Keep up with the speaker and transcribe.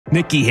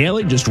Nikki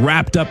Haley just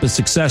wrapped up a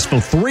successful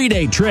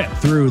 3-day trip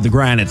through the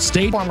Granite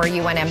State. Former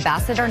UN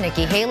Ambassador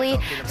Nikki Haley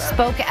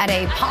spoke at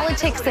a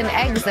Politics and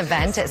Eggs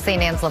event at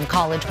St. Anselm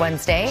College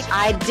Wednesday.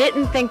 I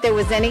didn't think there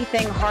was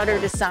anything harder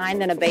to sign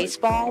than a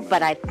baseball,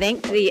 but I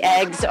think the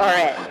eggs are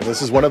it.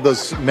 This is one of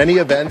those many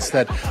events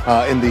that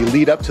in the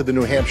lead up to the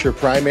New Hampshire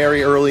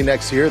primary early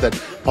next year that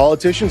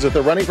politicians, if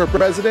they're running for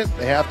president,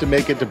 they have to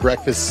make it to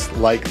breakfasts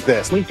like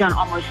this. We've done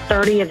almost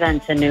 30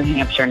 events in New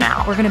Hampshire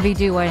now. We're going to be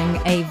doing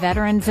a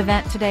veterans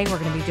event today. We're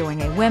going to be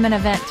doing a women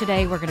event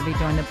today. We're going to be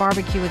doing the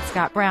barbecue with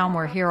Scott Brown.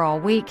 We're here all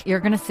week. You're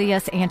going to see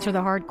us answer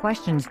the hard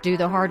questions, do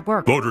the hard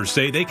work. Voters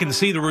say they can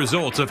see the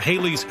results of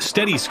Haley's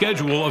steady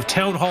schedule of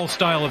town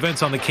hall-style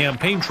events on the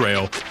campaign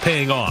trail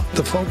paying off.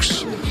 The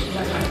folks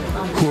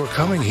who are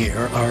coming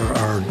here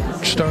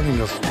are starting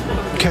to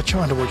catch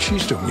on to what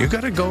she's doing. You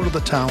got to go to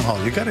the town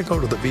hall. You got to go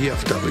to the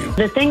VFW.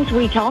 The things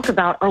we talk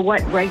about are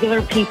what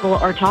regular people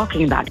are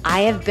talking about.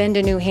 I have been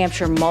to New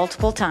Hampshire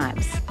multiple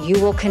times. You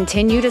will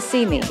continue to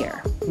see me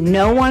here.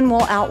 No one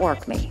will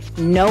outwork me.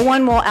 No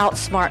one will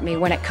outsmart me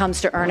when it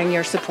comes to earning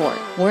your support.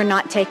 We're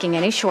not taking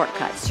any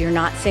shortcuts. You're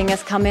not seeing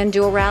us come in,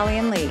 do a rally,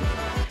 and leave.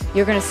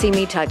 You're going to see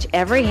me touch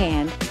every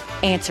hand,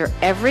 answer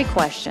every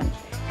question,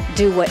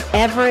 do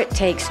whatever it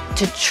takes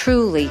to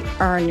truly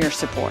earn your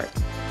support.